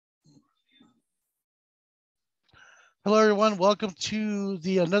Hello, everyone. Welcome to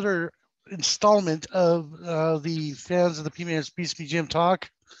the another installment of the Fans of the Pima Beast Museum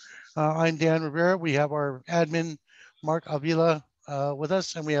Talk. I'm Dan Rivera. We have our admin, Mark Avila, with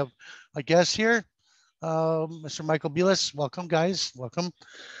us, and we have a guest here, Mr. Michael Bilas. Welcome, guys. Welcome.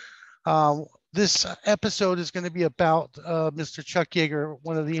 This episode is going to be about Mr. Chuck Yeager,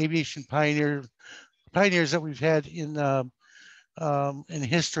 one of the aviation pioneers that we've had in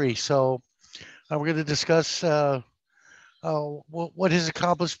history. So we're going to discuss what his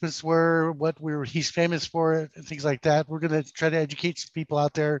accomplishments were, he's famous for, and things like that. We're going to try to educate some people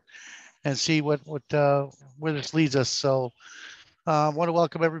out there and see what where this leads us. So I want to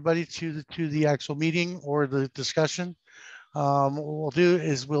welcome everybody to the actual meeting or the discussion. What we'll do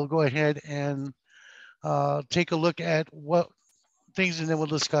is we'll go ahead and take a look at what things, and then we'll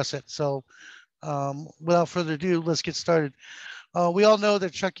discuss it. So without further ado, let's get started. We all know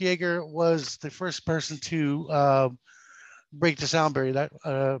that Chuck Yeager was the first person to break the sound barrier.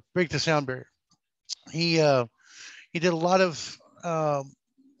 He uh, he did a lot of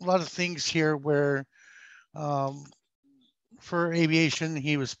things here where um, for aviation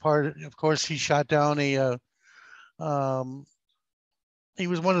he was of course he shot down um, he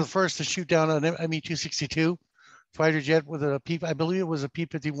was one of the first to shoot down an Me-262 fighter jet with a P, I believe it was a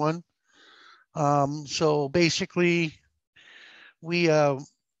P-51. So basically we uh,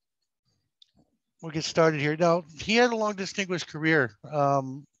 we'll get started here. Now he had a long distinguished career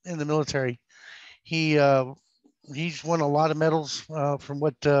in the military. He he's won a lot of medals from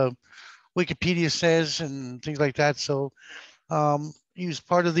what Wikipedia says and things like that. So he was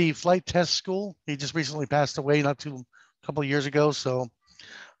part of the flight test school. He just recently passed away not too a couple of years ago. So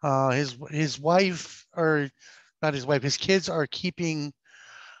his wife, or not his wife, his kids are keeping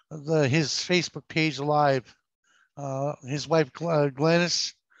his Facebook page alive. His wife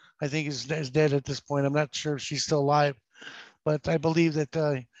Glennis, I think is dead at this point. I'm not sure if she's still alive, but I believe that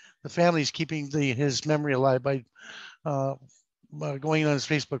the family is keeping his memory alive by uh, going on his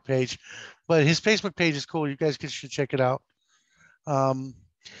Facebook page. But his Facebook page is cool. You guys should check it out. Um,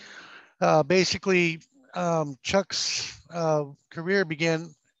 basically, Chuck's career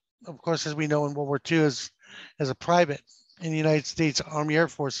began, of course, as we know, in World War II as a private in the United States Army Air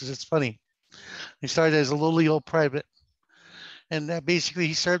Forces. It's funny. He started as a lowly old private, and that basically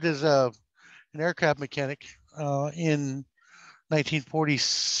he served as an aircraft mechanic in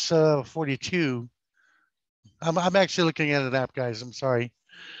 1942. I'm actually looking at an app, guys. I'm sorry.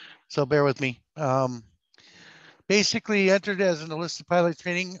 So bear with me. Basically entered as an enlisted pilot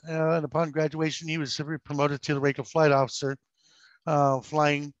training, and upon graduation, he was promoted to the rank of flight officer,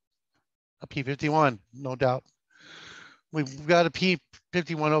 flying a P-51, no doubt. We've got a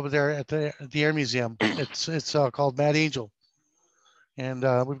P-51 over there at the Air Museum. It's called Mad Angel, and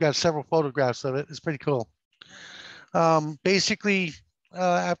we've got several photographs of it. It's pretty cool. Basically,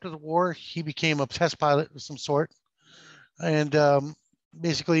 after the war, he became a test pilot of some sort, and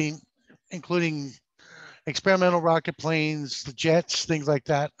basically, including experimental rocket planes, the jets, things like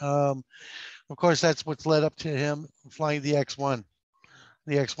that. Of course, that's what's led up to him flying the X1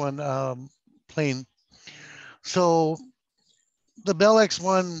 plane. So the Bell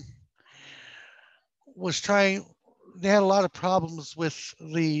X1 was trying. They had a lot of problems with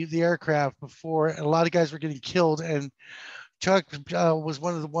the aircraft before, and a lot of guys were getting killed. And Chuck was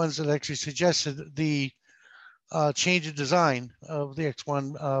one of the ones that actually suggested the change of design of the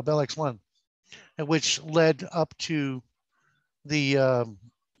X1 Bell X1, which led up to the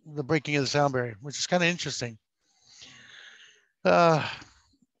breaking of the sound barrier, which is kind of interesting. Uh,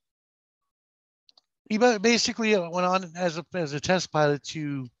 he basically went on as a test pilot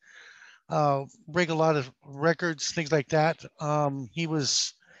to break a lot of records, things like that. He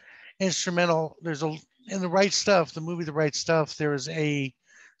was instrumental. In the right stuff, the movie The Right Stuff. There is a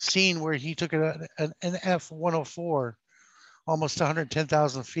scene where he took an F-104 almost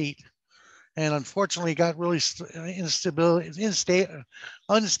 110,000 feet, and unfortunately got really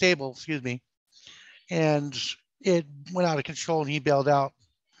unstable, excuse me, and it went out of control and he bailed out.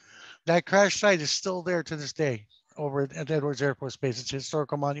 That crash site is still there to this day over at Edwards Air Force Base. It's a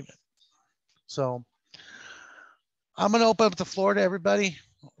historical monument. So I'm going to open up the floor to everybody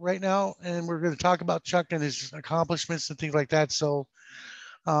right now, and we're going to talk about Chuck and his accomplishments and things like that. So,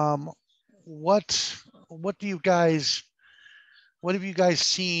 um, what what do you guys what have you guys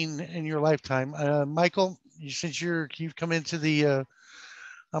seen in your lifetime? Michael, since you've come into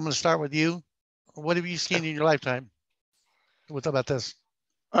I'm going to start with you. What have you seen in your lifetime? What's about this?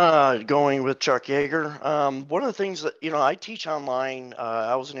 Going with Chuck Yeager. One of the things that, I teach online.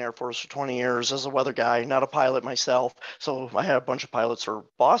 I was in the Air Force for 20 years as a weather guy, not a pilot myself. So I had a bunch of pilots or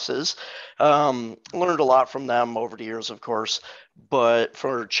bosses. Learned a lot from them over the years, of course. But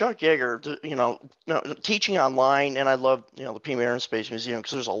for Chuck Yeager, teaching online, and I love, the Pima Air and Space Museum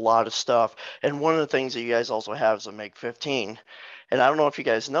because there's a lot of stuff. And one of the things that you guys also have is a MiG-15. And I don't know if you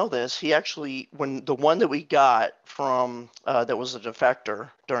guys know this, he actually, when the one that we got from that was a defector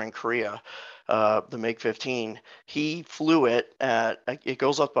during Korea, the MiG-15, he flew it it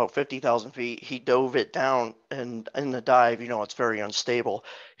goes up about 50,000 feet. He dove it down, and in the dive, it's very unstable.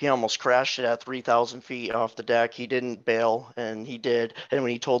 He almost crashed it at 3,000 feet off the deck. He didn't bail, and he did. And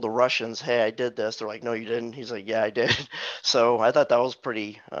when he told the Russians, "Hey, I did this," they're like, "No, you didn't." He's like, "Yeah, I did." So I thought that was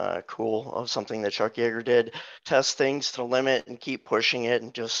pretty cool of something that Chuck Yeager did. Test things to the limit and keep pushing it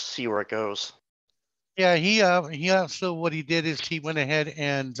and just see where it goes. Yeah, he also what he did is he went ahead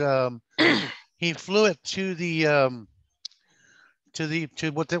and he flew it to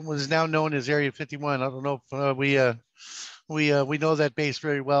what that was now known as Area 51. I don't know if we know that base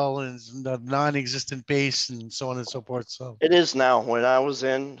very well, and it's a non-existent base and so on and so forth. So It is now. When I was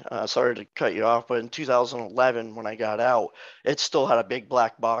sorry to cut you off, but in 2011, when I got out, it still had a big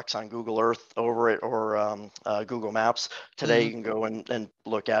black box on Google Earth over it, or Google Maps. Today, you mhm, can go and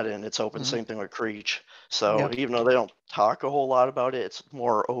look at it, and it's open. mhm, Same thing with Creech. So yep. even though they don't talk a whole lot about it, it's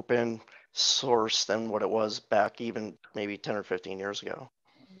more open source than what it was back even maybe 10 or 15 years ago.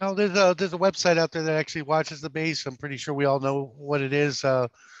 No, there's a website out there that actually watches the base. I'm pretty sure we all know what it is.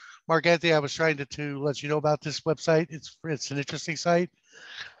 Mark Anthony, I was trying to let you know about this website. It's an interesting site.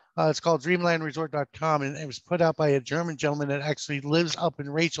 It's called dreamlandresort.com, and it was put out by a German gentleman that actually lives up in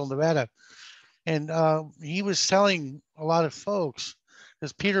Rachel, Nevada. And he was telling a lot of folks,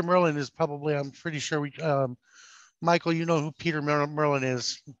 because Peter Merlin is probably, I'm pretty sure Michael, you know who Peter Merlin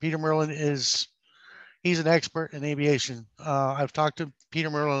is. Peter Merlin he's an expert in aviation. I've talked to Peter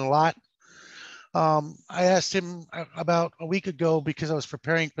Merlin a lot. I asked him about a week ago because I was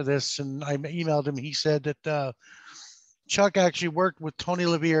preparing for this, and I emailed him. He said that Chuck actually worked with Tony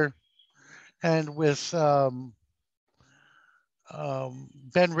Levere and with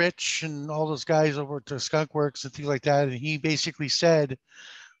Ben Rich and all those guys over at the Skunk Works and things like that. And he basically said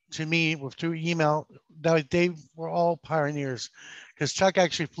to me through email that they were all pioneers because Chuck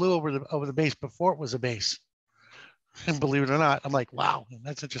actually flew over the base before it was a base. And believe it or not, I'm like, wow,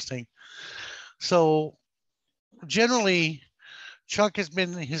 that's interesting. So generally, Chuck has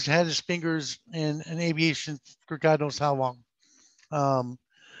had his fingers in aviation for God knows how long. Um,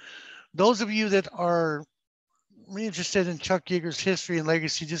 those of you that are interested in Chuck Yeager's history and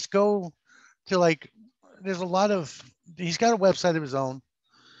legacy, just go to there's a lot of, he's got a website of his own.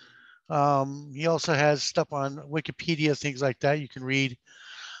 He also has stuff on Wikipedia, things like that you can read.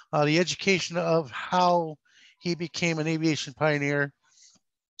 The education of how he became an aviation pioneer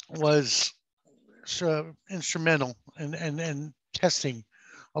was instrumental in testing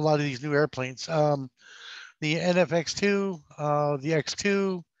a lot of these new airplanes. The NFX2, the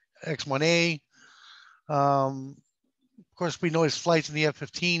X2, X1A. Of course, we know his flights in the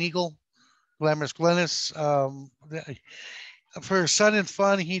F-15 Eagle, Glamorous Glennis. For Sun and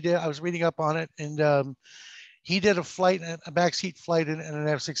Fun, he did. I was reading up on it, and he did a backseat flight in an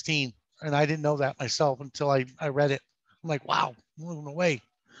F-16, and I didn't know that myself until I read it. I'm like, wow, blown away.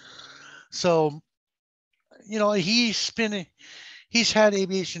 So, he's had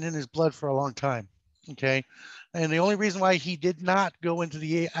aviation in his blood for a long time. Okay. And the only reason why he did not go into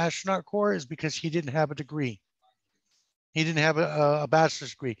the astronaut corps is because he didn't have a degree. He didn't have a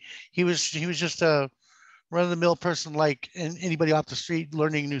bachelor's degree. He was just a run of the mill person like anybody off the street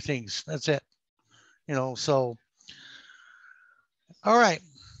learning new things. That's it. So all right.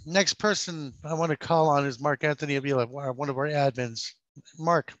 Next person I want to call on is Mark Anthony Avila, one of our admins.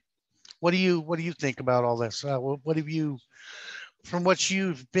 Mark, what do you think about all this? What have you, from what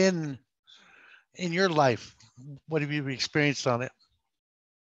you've been in your life, what have you experienced on it?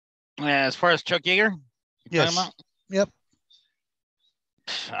 As far as Chuck Yeager, you're talking Yes. about? Yep.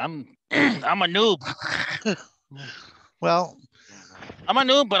 I'm a noob. Well, I'm a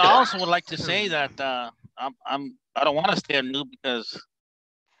noob, but I also would like to say that I don't want to stay a noob because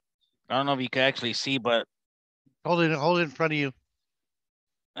I don't know if you can actually see, but hold it in front of you.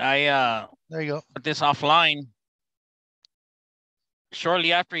 I There you go. put this offline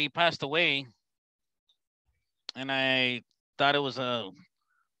shortly after he passed away, and I thought it was a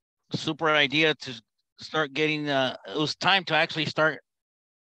super idea to start getting. It was time to actually start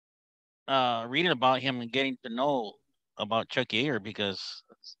reading about him and getting to know about Chuck Yeager because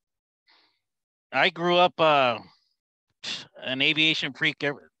I grew up an aviation freak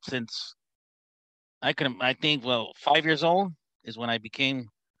ever since I 5 years old is when I became,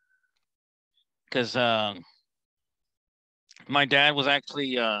 because my dad was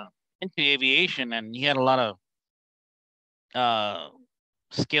actually into aviation, and he had a lot of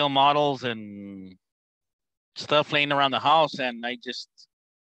scale models and stuff laying around the house, and I just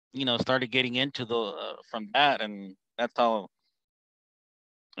started getting into the from that, and that's how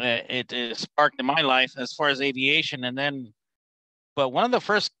it sparked in my life as far as aviation. And then, but one of the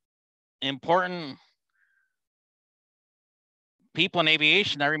first important people in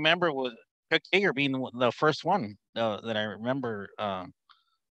aviation I remember was Chuck Yeager being the first one that I remember,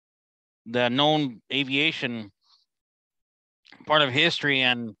 the known aviation part of history.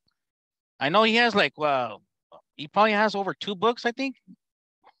 And I know he has he probably has over 2 books, I think,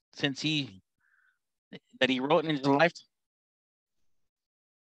 since that he wrote in his life.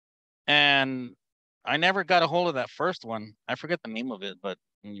 And I never got a hold of that first one. I forget the name of it, but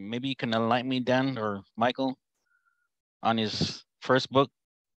maybe you can enlighten me, Dan or Michael, on his first book.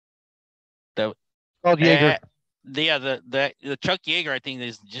 Called Yeager. The Chuck Yeager, I think,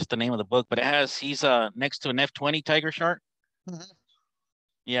 is just the name of the book, but he's next to an F-20 Tiger Shark. Mm-hmm.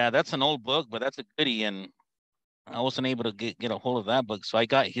 Yeah, that's an old book, but that's a goodie, and I wasn't able to get a hold of that book, so I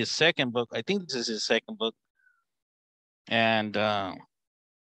got his second book. I think this is his second book, and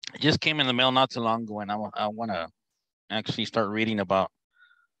it just came in the mail not too long ago, and I want to actually start reading about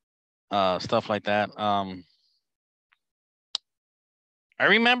stuff like that. I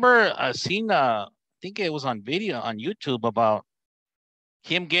remember seeing I think it was on video on YouTube about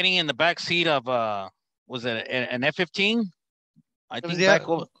him getting in the back seat of was it an F-15? I think it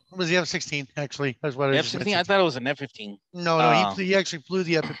was the F-16 actually. That's what it was. F-16. I thought it was an F-15. No, he actually flew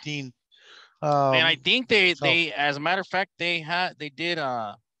the F-15. And I think they as a matter of fact they did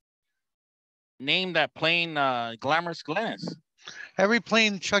name that plane Glamorous Glennis. Every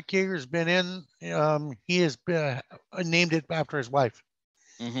plane Chuck Yeager's been in, he has named it after his wife.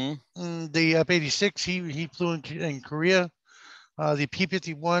 Mm-hmm. The F-86 he flew in Korea. The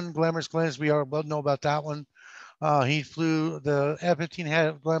P-51 Glamorous Glennis, we all know about that one. He flew the F-15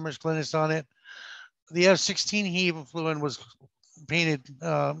 had Glamorous Glennis on it. The F-16 he even flew in was painted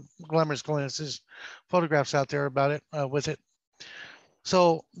Glamorous Glennis. There's photographs out there about it with it.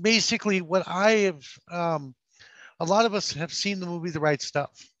 So basically, what I have, a lot of us have seen the movie The Right Stuff.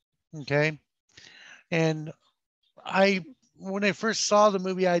 Okay, and when I first saw the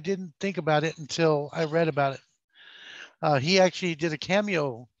movie, I didn't think about it until I read about it. He actually did a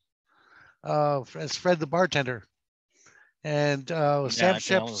cameo as Fred the bartender, and Sam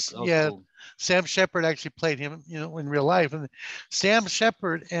Shepard. Cool. Sam Shepard actually played him, in real life. And Sam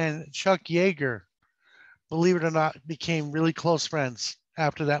Shepard and Chuck Yeager, believe it or not, became really close friends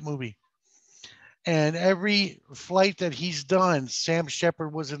after that movie. And every flight that he's done, Sam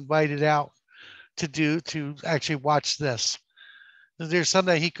Shepard was invited out to actually watch this. There's some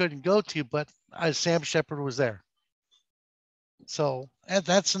that he couldn't go to, but Sam Shepard was there. So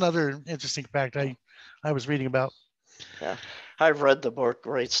that's another interesting fact I was reading about. Yeah, I've read the book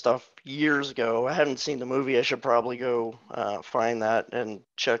Right Stuff years ago. I haven't seen the movie. I should probably go find that and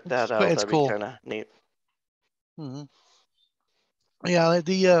check that out. That'd cool. Be kind of neat. Mm-hmm. Yeah,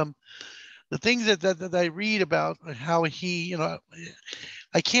 the things that I read about how he,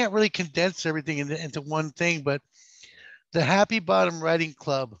 I can't really condense everything into one thing, but the Happy Bottom Riding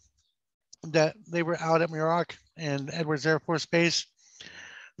Club, that they were out at Muroc and Edwards Air Force Base,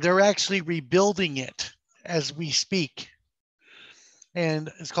 they're actually rebuilding it as we speak. And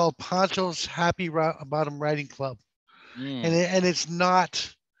it's called Poncho's Happy Bottom Riding Club. And it's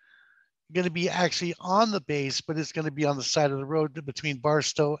not going to be actually on the base, but it's going to be on the side of the road between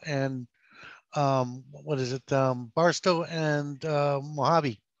Barstow and Barstow and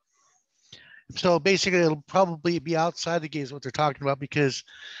Mojave. So basically, it'll probably be outside the gate is what they're talking about, because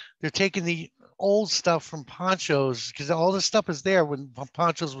they're taking the old stuff from Poncho's, because all this stuff is there when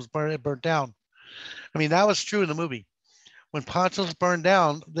Poncho's was burnt down. I mean, that was true in the movie. When Poncho's burned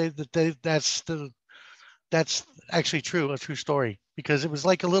down, that's actually true, a true story, because it was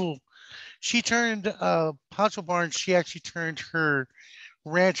like a little. She turned Poncho Barn. She actually turned her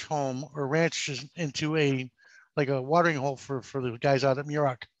ranch home or ranch into a watering hole for the guys out at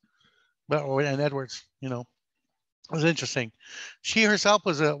Muroc, and Edwards. It was interesting. She herself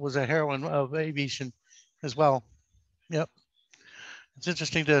was a heroine of aviation as well. Yep, it's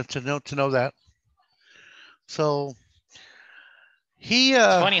interesting to know that. So he. It's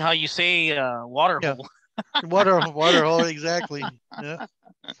funny how you say water hole. water hole, exactly. Yeah.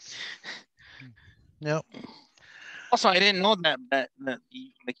 Yep. Also, I didn't know that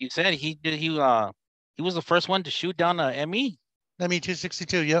like you said, he He was the first one to shoot down a ME.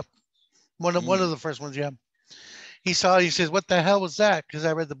 ME-262. Yep, one of the first ones. Yeah, he saw it. He says, "What the hell was that?" Because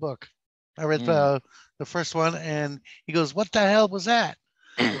I read the book. I read the first one, and he goes, "What the hell was that?"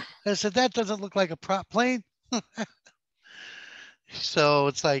 I said, "That doesn't look like a prop plane." So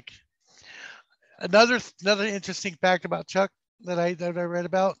it's like another interesting fact about Chuck that I read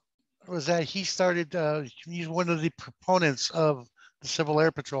about was that he started. He's one of the proponents of the Civil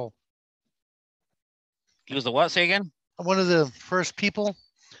Air Patrol. He was the what? Say again? One of the first people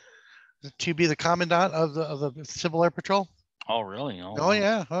to be the commandant of the Civil Air Patrol. Oh, really? Oh, wow.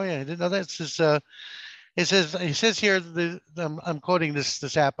 Yeah. Oh, yeah. I didn't know that. It's just, it says here, I'm quoting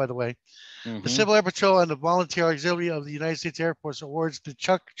this app, by the way. The Civil Air Patrol and the Volunteer Auxiliary of the United States Air Force awards the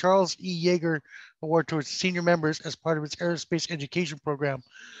Charles E. Yeager Award to its senior members as part of its aerospace education program.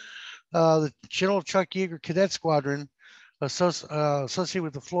 The General Chuck Yeager Cadet Squadron, associated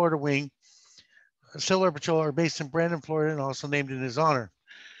with the Florida Wing, Civil Air Patrol, are based in Brandon, Florida, and also named in his honor.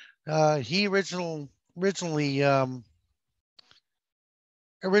 He originally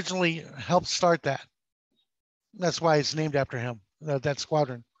helped start that. That's why it's named after him. That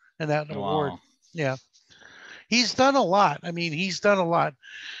squadron and that award. Yeah, he's done a lot. I mean, he's done a lot.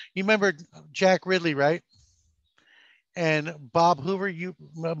 You remember Jack Ridley, right? And Bob Hoover.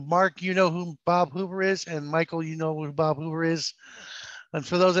 Mark, you know who Bob Hoover is, and Michael, you know who Bob Hoover is. And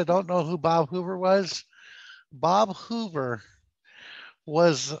for those that don't know who Bob Hoover was, Bob Hoover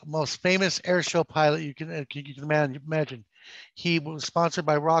was the most famous air show pilot you can imagine. He was sponsored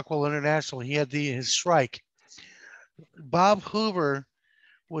by Rockwell International. He had his Shrike. Bob Hoover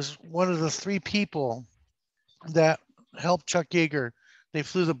was one of the three people that helped Chuck Yeager. They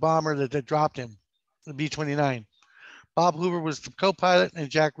flew the bomber that dropped him, the B-29. Bob Hoover was the co-pilot, and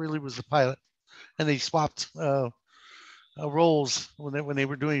Jack Ridley was the pilot, and they swapped roles when they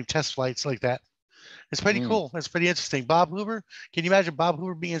were doing test flights like that. It's pretty cool. It's pretty interesting. Bob Hoover. Can you imagine Bob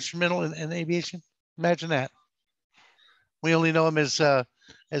Hoover being instrumental in aviation? Imagine that. We only know him as an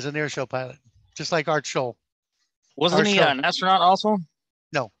air show pilot, just like Art Scholl. Wasn't he an astronaut also?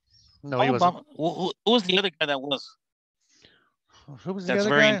 No, he wasn't. Who was the other guy that was? Who was the That's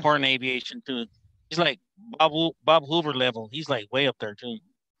other very guy? important in aviation too. He's like Bob Hoover level. He's like way up there too.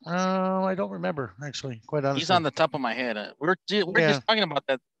 I don't remember actually. Quite honestly, he's on the top of my head. We're just talking about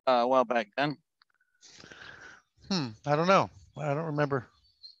that a while back then. I don't know. I don't remember.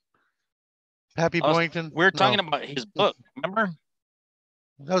 Happy Boyington. We're talking about his book. Remember?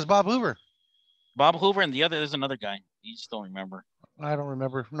 That was Bob Hoover. Bob Hoover, and there's another guy. You just don't remember. I don't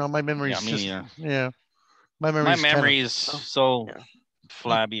remember. No, my memory is my memory is so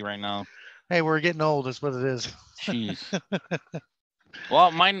flabby right now. Hey, we're getting old. Is what it is. Jeez.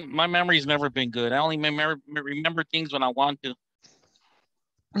 Well, my memory's never been good. I only remember things when I want to.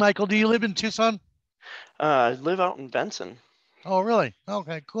 Michael, do you live in Tucson? I live out in Benson. Oh, really?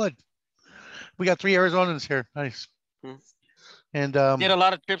 Okay, good. We got 3 Arizonans here. Nice. And did a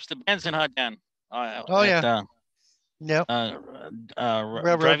lot of trips to Benson, huh, Dan? Yeah.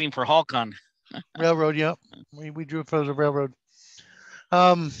 Driving for Halcon. Railroad, yep. We drove for the railroad. It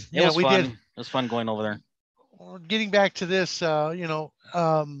was fun. did. It was fun going over there. Getting back to this, my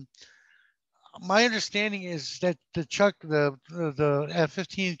understanding is that the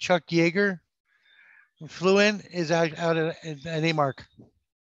F-15 Chuck Yeager flew in is out at AMARC.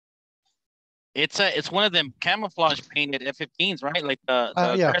 It's one of them camouflage painted F-15s, right? Like the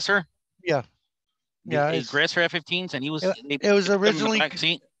aggressor. Yeah. The aggressor F-15s, and it was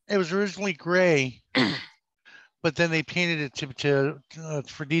originally gray, but then they painted it to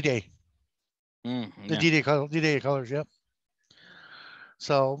for D-Day. The D-Day colors, yep.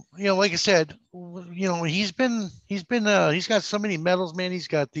 So, like I said, he's got so many medals, man. He's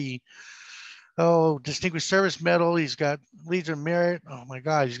got the Distinguished Service Medal. He's got Legion of Merit. Oh my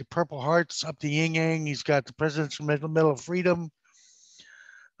God, he's got Purple Hearts up the yin yang. He's got the Presidential Medal of Freedom.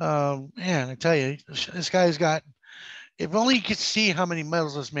 Man, I tell you, this guy's got. If only you could see how many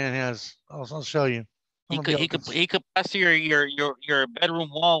medals this man has. I'll show you. He could plaster your bedroom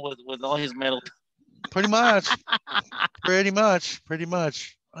wall with all his medals. Pretty much.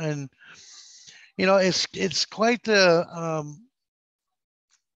 And it's quite the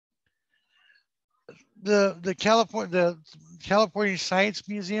California Science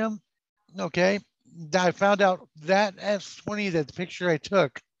Museum. Okay, I found out that F-20, that picture I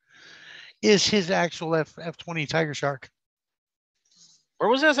took, is his actual F-20 Tiger Shark. Where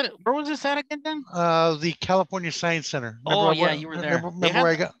was this at again then? The California Science Center. Remember you were there. Remember where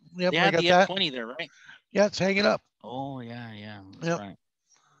I got? Yep, they had the F-20 there, right? Yeah, it's hanging up. Oh yeah, that's right.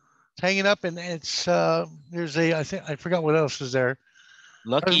 It's hanging up, and it's there's I forgot what else is there.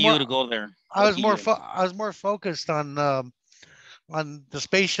 Lucky you to go there. I was Lucky more you. I was more focused on the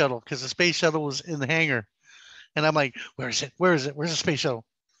space shuttle because the space shuttle was in the hangar, and I'm like, where is it? Where is it? Where's the space shuttle?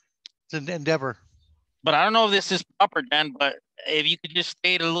 It's in Endeavor. But I don't know if this is proper, Dan. But if you could just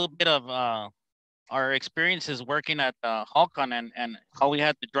state a little bit of our experiences working at Halcon and how we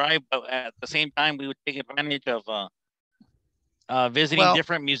had to drive, but at the same time we would take advantage of visiting Well,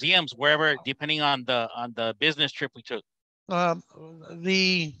 different museums wherever, depending on the business trip we took.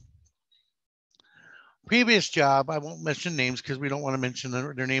 The previous job, I won't mention names because we don't want to mention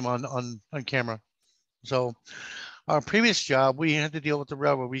their name on camera. So our previous job, we had to deal with the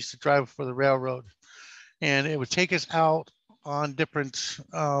railroad. We used to drive for the railroad, and it would take us out on different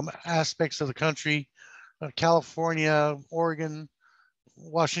aspects of the country, California, Oregon,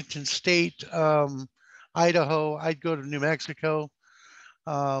 Washington State, Idaho. I'd go to New Mexico.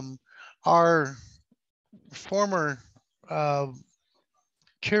 Our former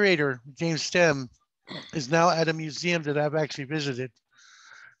curator, James Stem, is now at a museum that I've actually visited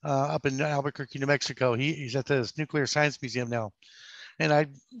up in Albuquerque, New Mexico. He's at the Nuclear Science Museum now. And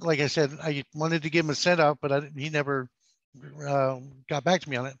like I said, I wanted to give him a send out, but he never got back to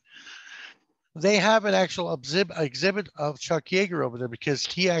me on it. They have an actual exhibit of Chuck Yeager over there because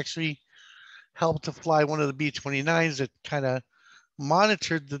he actually helped to fly one of the B-29s that kind of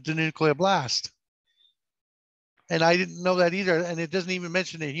monitored the nuclear blast. And I didn't know that either. And it doesn't even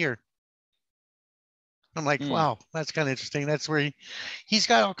mention it here. I'm like, wow, that's kind of interesting. That's where he's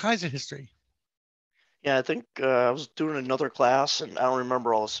got all kinds of history. Yeah, I think I was doing another class, and I don't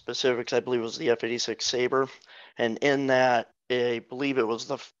remember all the specifics. I believe it was the F-86 Sabre, and in that, I believe it was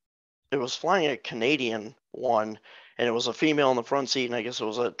flying a Canadian one, and it was a female in the front seat, and I guess it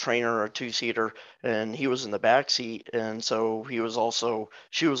was a trainer or a two-seater, and he was in the back seat, and so she was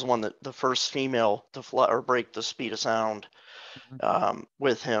the first female to fly or break the speed of sound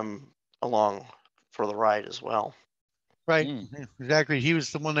with him along for the ride as well. Right, exactly. He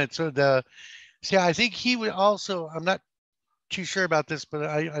was the one that see, I think he would also, I'm not too sure about this, but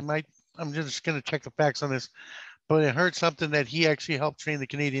I'm just going to check the facts on this, but I heard something that he actually helped train the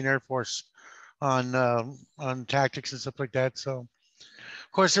Canadian Air Force on tactics and stuff like that. So,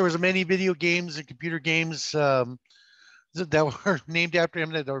 of course, there was many video games and computer games that were named after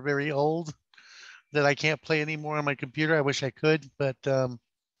him that are very old that I can't play anymore on my computer. I wish I could, but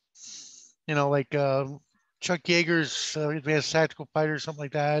like Chuck Yeager's Advanced Tactical Fighter, something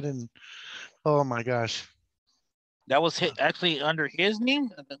like that, and oh my gosh, that was actually under his name.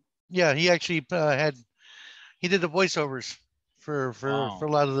 Yeah, he actually he did the voiceovers for a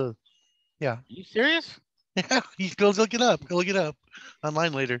lot of the. Yeah. Are you serious? Yeah, go look it up. Go look it up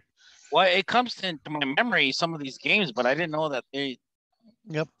online later. Well, it comes into my memory some of these games, but I didn't know that they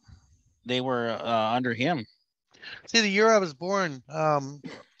were under him. See, the year I was born,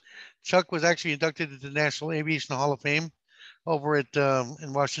 Chuck was actually inducted into the National Aviation Hall of Fame over at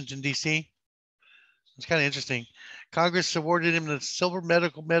in Washington, D.C. It's kind of interesting. Congress awarded him the Silver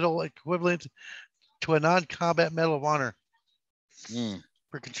Medical Medal equivalent to a non-combat Medal of Honor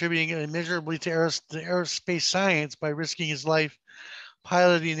for contributing immeasurably to aerospace science by risking his life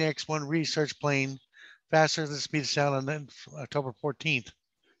piloting the X-1 research plane faster than the speed of sound on October 14th,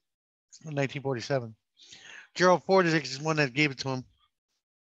 1947. Gerald Ford is the one that gave it to him.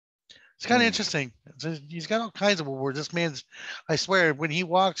 It's kind of interesting. He's got all kinds of awards. This man's, I swear, when he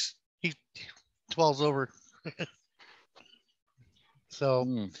walks, he twirls over.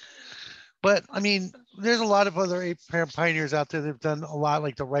 So, but I mean, there's a lot of other pioneers out there that have done a lot,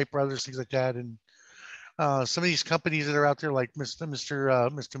 like the Wright brothers, things like that, and some of these companies that are out there, like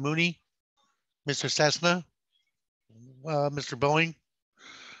Mr. Mooney, Mr. Cessna, Mr. Boeing.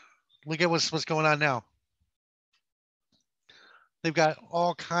 Look at what's going on now. They've got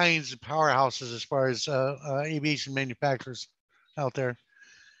all kinds of powerhouses as far as aviation manufacturers out there,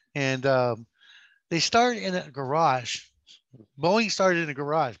 and they start in a garage. Boeing started in a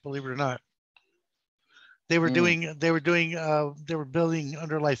garage, believe it or not. They were building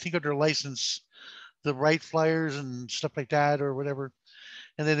under license the Wright Flyers and stuff like that or whatever,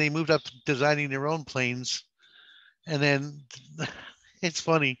 and then they moved up to designing their own planes, and then it's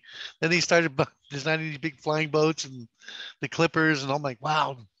funny. Then they started designing these big flying boats and the Clippers, and I'm like,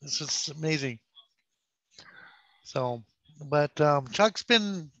 wow, this is amazing. So, but Chuck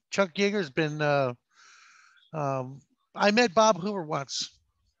Yeager's been. I met Bob Hoover once,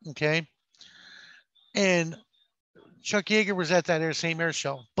 okay, and Chuck Yeager was at that same air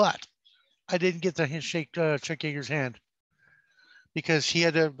show, but I didn't get to shake Chuck Yeager's hand because he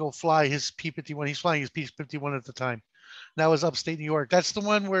had to go fly his P-51. He's flying his P-51 at the time. That was upstate New York. That's the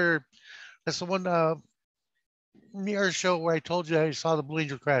one the air show where I told you I saw the Blue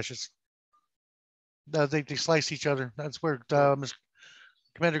Angel crashes. They sliced each other. That's where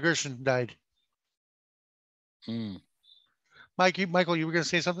Commander Gershon died. Michael, you were going to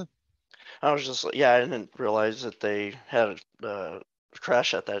say something? I was just, yeah, I didn't realize that they had a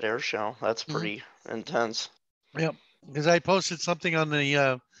crash at that air show. That's pretty intense. Yep, because I posted something on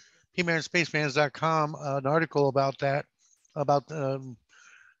the PMARSpacefans.com, an article about that, about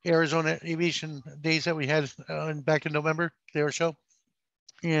Arizona aviation days that we had back in November, the air show.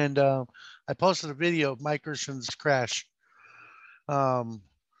 And I posted a video of Mike Gershon's crash.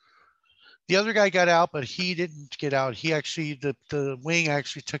 The other guy got out, but he didn't get out. He actually, the wing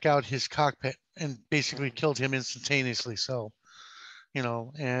actually took out his cockpit and basically killed him instantaneously. So, you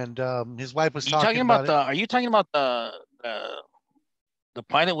know, and his wife was talking about it. Are you talking about the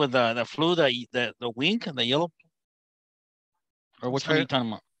pilot with that flew the wing, the yellow? Or which one are you talking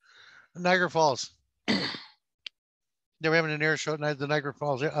about? Niagara Falls. They were having an air show at the Niagara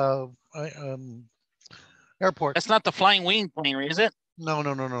Falls airport. That's not the flying wing plane, is it? No.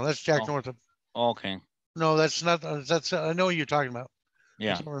 That's Jack Northrup. Okay. No, that's not. That's I know what you're talking about.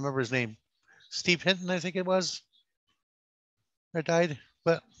 Yeah. I can't remember his name. Steve Hinton, I think it was. That died.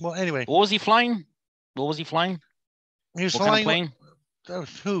 But well, anyway. What was he flying? He was flying. What kind of plane?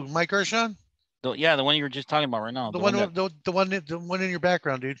 Who? Mike Gershon? The one you were just talking about right now. The one in your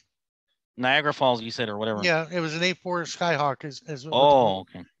background, dude. Niagara Falls, you said, or whatever. Yeah, it was an A4 Skyhawk.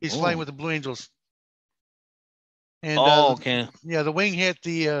 Okay. He's flying with the Blue Angels. And okay. Yeah, the wing hit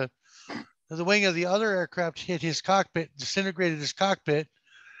the wing of the other aircraft hit his cockpit, disintegrated his cockpit,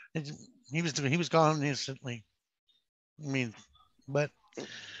 and he was gone instantly. I mean, but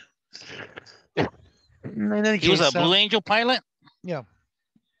he was a Blue Angel pilot. Yeah,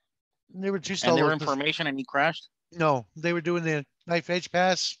 they were two. And they were in formation, and he crashed. No, they were doing the knife edge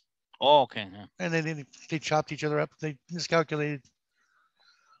pass. Oh, okay. Yeah. And then they chopped each other up. They miscalculated.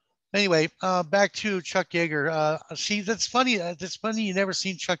 Anyway, back to Chuck Yeager. See, that's funny. That's funny. You never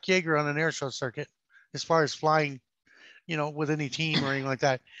seen Chuck Yeager on an air show circuit, as far as flying, you know, with any team or anything like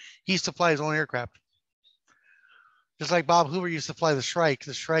that. He used to fly his own aircraft. Just like Bob Hoover used to fly the Shrike.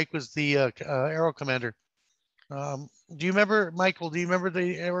 The Shrike was the Aero Commander. Do you remember, Michael? Do you remember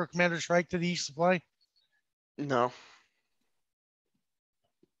the Aero Commander Shrike that he used to fly? No.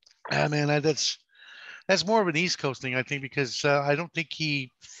 Man, that's more of an East Coast thing, I think, because I don't think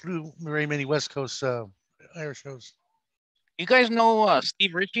he flew very many West Coast air shows. You guys know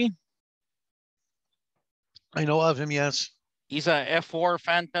Steve Ritchie? I know of him, yes. He's a F4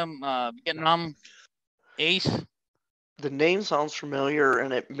 Phantom Vietnam ace. The name sounds familiar,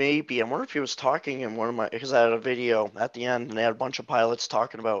 and it may be. I wonder if he was talking in one of my, because I had a video at the end, and they had a bunch of pilots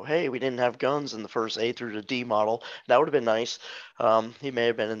talking about, hey, we didn't have guns in the first A through the D model. That would have been nice. He may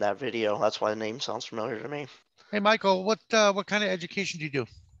have been in that video. That's why the name sounds familiar to me. Hey, Michael, what kind of education do you do? If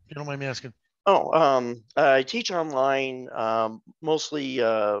you don't mind me asking. Oh, I teach online, mostly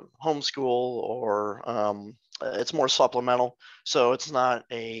homeschool, or it's more supplemental. So it's not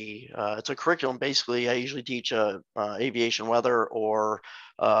it's a curriculum. Basically, I usually teach aviation weather or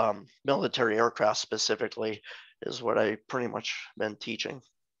military aircraft specifically is what I pretty much been teaching.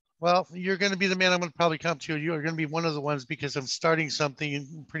 Well, you're going to be the man I'm going to probably come to. You're going to be one of the ones, because I'm starting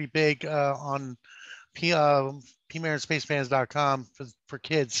something pretty big on PMARSpacefans.com for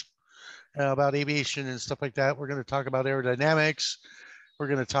kids about aviation and stuff like that. We're going to talk about aerodynamics. We're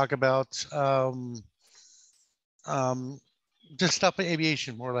going to talk about just stuff in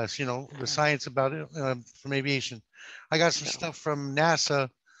aviation, more or less, you know, the science about it from aviation. I got some stuff from NASA,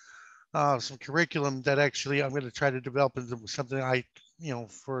 some curriculum that actually I'm going to try to develop into something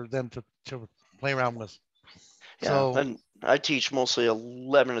for them to play around with. Yeah, so, and I teach mostly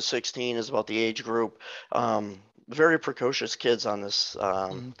 11 to 16 is about the age group. Very precocious kids on this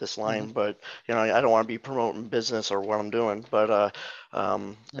this line, but you know, I don't want to be promoting business or what I'm doing, but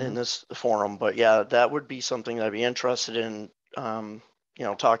in this forum. But yeah, that would be something I'd be interested in, you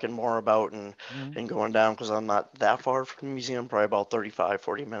know, talking more about and going down, because I'm not that far from the museum, probably about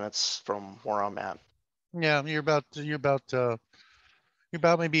 35-40 minutes from where I'm at. Yeah, you're about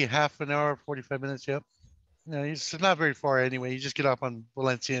maybe half an hour, 45 minutes. Yep. No, it's not very far anyway. You just get off on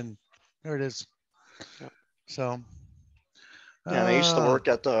Valencia and there it is. Yep. So. Yeah, I used to work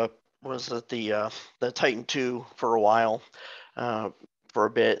at the Titan II for a while, for a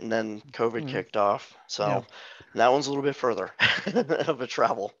bit, and then COVID kicked off. So that one's a little bit further of a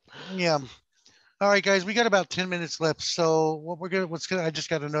travel. Yeah. All right, guys, we got about 10 minutes left. So I just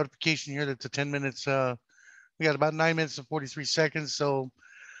got a notification here that the 10 minutes, we got about 9 minutes and 43 seconds. So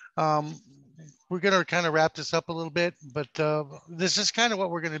we're going to kind of wrap this up a little bit, but this is kind of what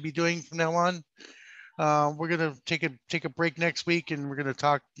we're going to be doing from now on. We're gonna take a break next week, and we're gonna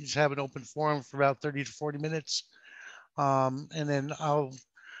talk. Just have an open forum for about 30 to 40 minutes, and then I'll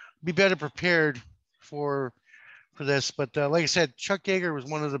be better prepared for this. But like I said, Chuck Yeager was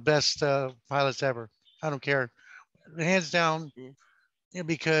one of the best pilots ever. I don't care, hands down,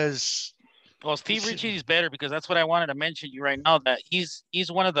 because. Well, Steve Ritchie is better because that's what I wanted to mention to you right now. That he's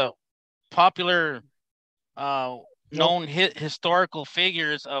one of the popular, known historical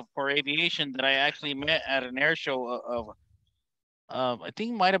figures for aviation that I actually met at an air show of I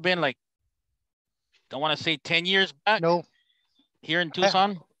think it might have been like, I want to say 10 years back. No, here in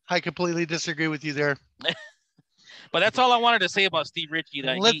Tucson. I completely disagree with you there. But that's all I wanted to say about Steve Ritchie.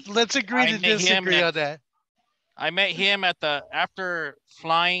 That let's agree to disagree on that. I met him after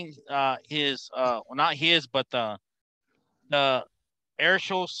flying his not his, but the air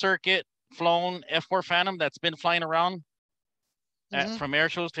show circuit flown F4 Phantom that's been flying around from air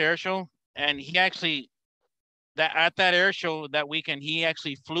shows to air show, and he actually at that air show that weekend he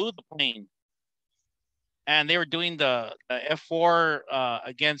actually flew the plane, and they were doing the F4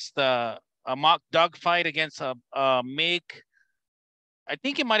 against a mock dogfight against a MiG. I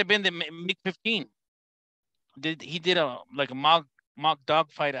think it might have been the MiG-15. He did a mock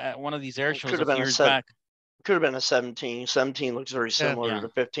dogfight at one of these air shows a few years back. Could have been a 17. 17 looks very similar to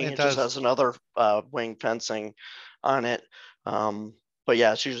 15. It just has another wing fencing on it. But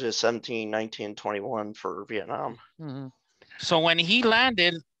yeah, it's usually a 17, 19, 21 for Vietnam. Mm-hmm. So when he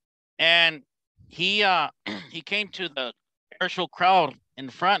landed and he came to the air show crowd in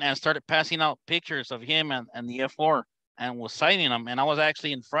front and started passing out pictures of him and the F4 and was signing them. And I was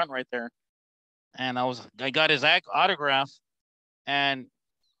actually in front right there. And I got his autograph, and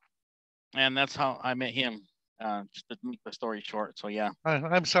that's how I met him. Just to make the story short. So yeah.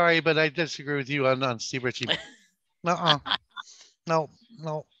 I'm sorry, but I disagree with you on Steve Ritchie. No.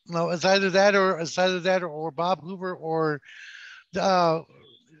 It's either that or Bob Hoover or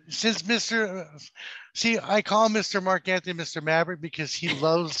since I call Mr. Mark Anthony Mr. Maverick because he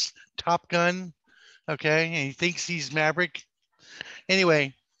loves Top Gun. Okay, and he thinks he's Maverick.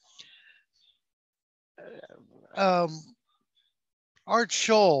 Anyway. Art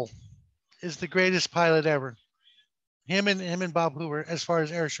Scholl is the greatest pilot ever. Him and Bob Hoover as far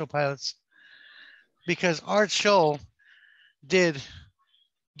as air show pilots, because Art Scholl did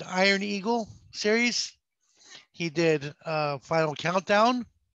the Iron Eagle series. He did Final Countdown.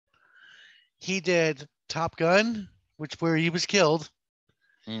 He did Top Gun, where he was killed.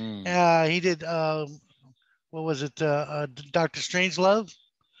 He did what was it? Dr. Strangelove.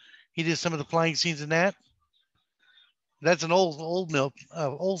 He did some of the flying scenes in that. That's an old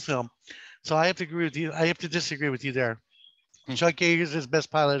film. So I have to agree with you. I have to disagree with you there. Chuck Yeager is the best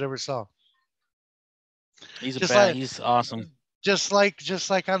pilot I ever saw. He's awesome. Just like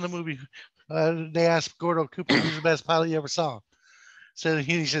on the movie, they asked Gordo Cooper, "Who's the best pilot you ever saw?" So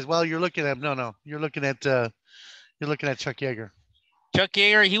he says, "Well, you're looking at no, you're looking at Chuck Yeager." Chuck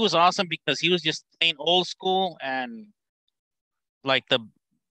Yeager, he was awesome because he was just playing old school and like the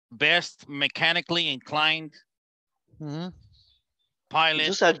best mechanically inclined pilot. He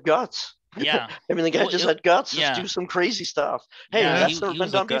just had guts. Yeah. I mean, the guy just had guts to do some crazy stuff. Hey, that's never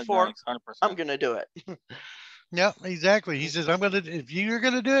been done before. I'm going to do it. Yeah, exactly. He says, if you're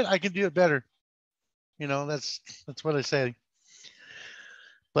going to do it, I can do it better. That's what I say.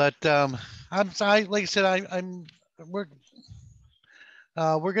 But like I said, we're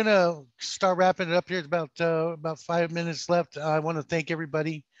going to start wrapping it up here. It's about 5 minutes left. I want to thank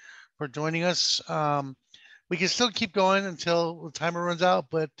everybody for joining us. We can still keep going until the timer runs out,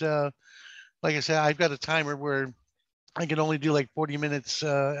 but like I said, I've got a timer where I can only do like 40 minutes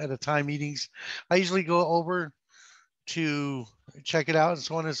at a time meetings. I usually go over to check it out and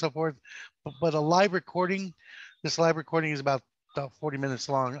so on and so forth. But a live recording, this live recording is about 40 minutes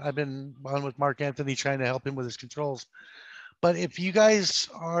long. I've been on with Mark Anthony trying to help him with his controls. But if you guys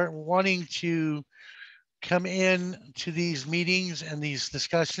are wanting to come in to these meetings and these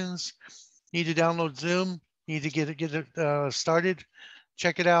discussions, you need to download Zoom. You need to get it started,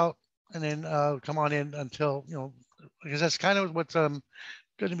 check it out, and then come on in until, because that's kind of what I'm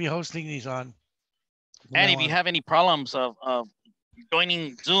going to be hosting these on. And if you have any problems of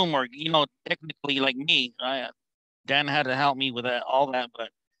joining Zoom or, technically like me, Dan had to help me with all that,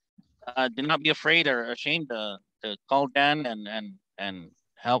 but do not be afraid or ashamed to call Dan and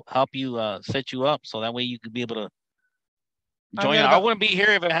help you set you up so that way you could be able to join. I wouldn't be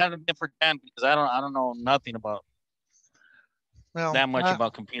here if it hadn't been for Dan because I don't know nothing about that much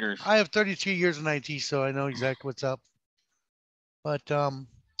about computers. I have 32 years in IT, so I know exactly what's up. But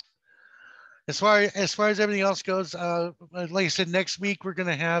as far as everything else goes, like I said, next week we're going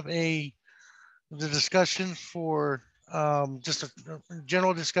to have a the discussion for just a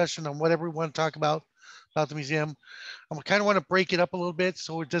general discussion on whatever we want to talk about the museum. I kind of want to break it up a little bit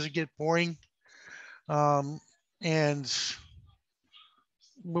so it doesn't get boring. And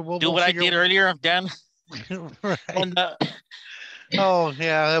we'll Do what I did earlier, Dan. Right. When oh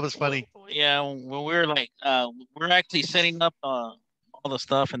yeah, that was funny. Yeah, when we were like, we're actually setting up all the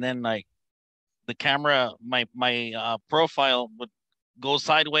stuff, and then like the camera, my profile would go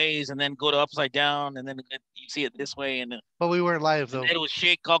sideways and then go to upside down, and then you see it this way, and but we weren't live though. And it would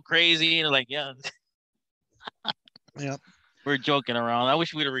shake all crazy, and like yeah, yeah. We're joking around. I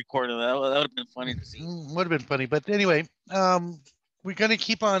wish we'd have recorded that. That would have been funny to see. Would have been funny, but anyway, we're gonna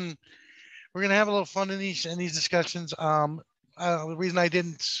keep on. We're gonna have a little fun in these discussions. The reason I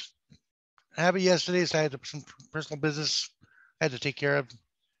didn't have it yesterday is I had some personal business I had to take care of.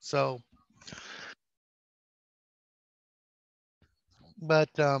 So, but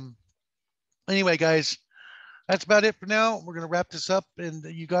anyway, guys, that's about it for now. We're gonna wrap this up, and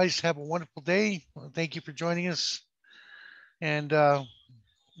you guys have a wonderful day. Thank you for joining us, and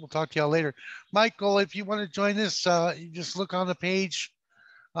we'll talk to y'all later. Michael, if you want to join us, you just look on the page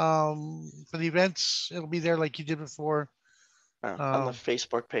for the events. It'll be there like you did before. On the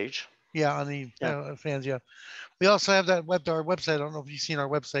Facebook page. Yeah, on the fans. Yeah, we also have that our website. I don't know if you've seen our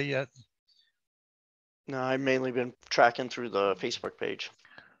website yet. No, I've mainly been tracking through the Facebook page.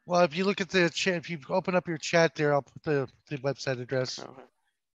 Well, if you look at the chat, if you open up your chat there, I'll put the website address. Okay.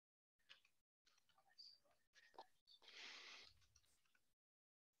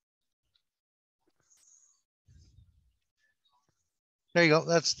 There you go.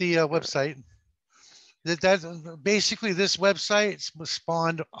 That's the website. That basically this website was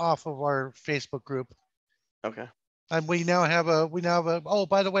spawned off of our Facebook group. Okay. And we now have a oh,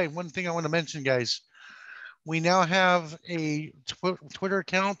 by the way, one thing I want to mention, guys, we now have a Twitter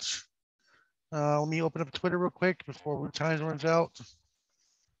account. Let me open up Twitter real quick before time runs out.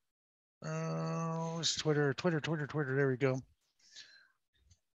 It's Twitter. There we go.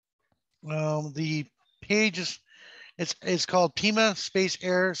 The page is it's called Pima Space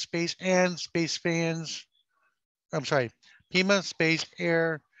Air Space and Space Fans. I'm sorry, Pima Space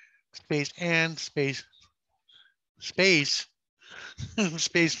Air Space and Space Space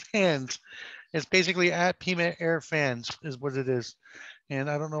Fans. It's basically at Pima Air Fans is what it is, and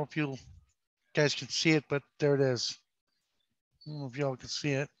I don't know if you guys can see it, but there it is. I don't know if y'all can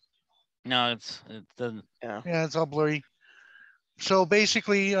see it. No, it doesn't. Yeah, it's all blurry. So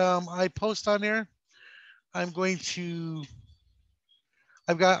basically, I post on there. I'm going to.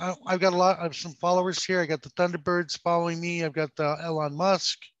 I've got a lot of some followers here. I got the Thunderbirds following me. I've got the Elon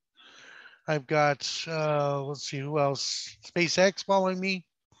Musk. I've got let's see who else. SpaceX following me.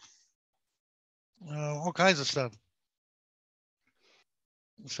 All kinds of stuff.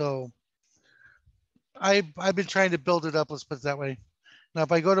 So I've been trying to build it up. Let's put it that way. Now,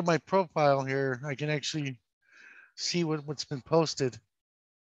 if I go to my profile here, I can actually see what's been posted.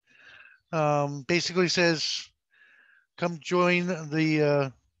 Basically says, come join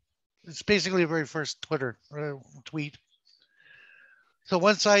the, it's basically a very first Twitter tweet. So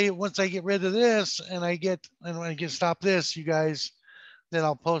once I get rid of this and I get stop this, you guys, then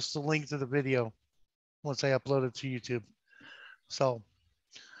I'll post the link to the video once I upload it to YouTube. So,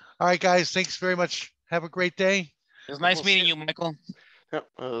 all right, guys, thanks very much. Have a great day. It was nice meeting you, Michael. Yep,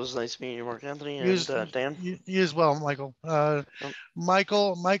 it was nice meeting you, Mark Anthony, and Dan. You as well, Michael.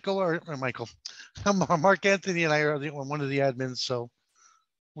 Michael, Mark Anthony and I are one of the admins. So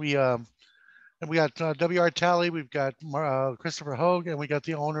we got WR Tally, we've got Christopher Hogue, and we got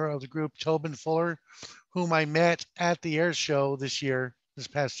the owner of the group, Tobin Fuller, whom I met at the air show this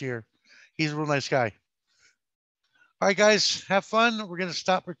past year. He's a real nice guy. All right, guys, have fun. We're going to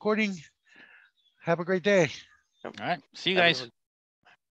stop recording. Have a great day. All right. See you guys.